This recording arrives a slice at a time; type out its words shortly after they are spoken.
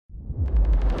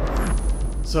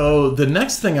So the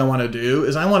next thing I want to do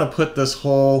is I want to put this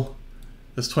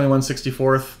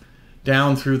 21/64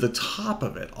 down through the top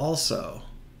of it also.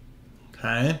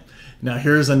 Okay. Now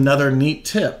here's another neat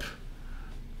tip.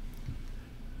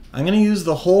 I'm going to use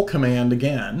the hole command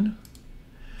again,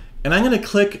 and I'm going to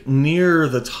click near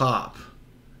the top.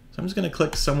 So I'm just going to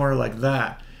click somewhere like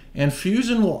that, and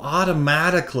Fusion will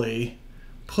automatically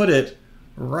put it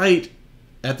right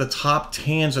at the top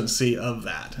tangency of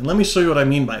that. And let me show you what I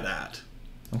mean by that.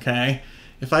 Okay,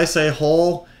 if I say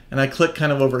hole and I click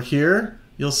kind of over here,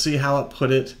 you'll see how it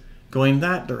put it going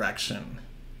that direction.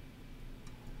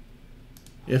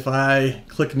 If I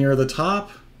click near the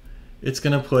top, it's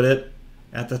going to put it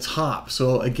at the top.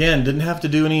 So again, didn't have to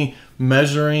do any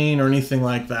measuring or anything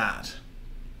like that.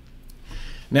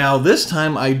 Now this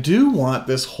time I do want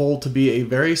this hole to be a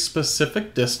very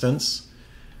specific distance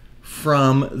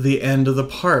from the end of the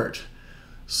part.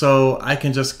 So I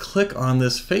can just click on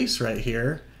this face right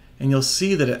here, and you'll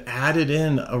see that it added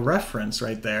in a reference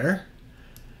right there.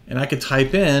 And I could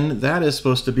type in, that is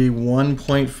supposed to be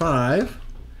 1.5,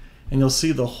 and you'll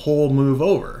see the hole move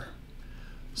over.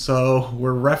 So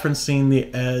we're referencing the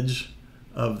edge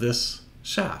of this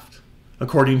shaft,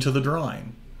 according to the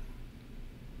drawing.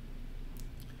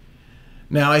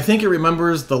 Now I think it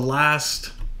remembers the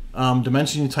last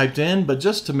dimension you typed in, but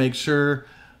just to make sure,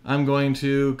 I'm going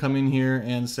to come in here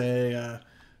and say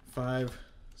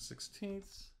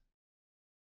 5/16.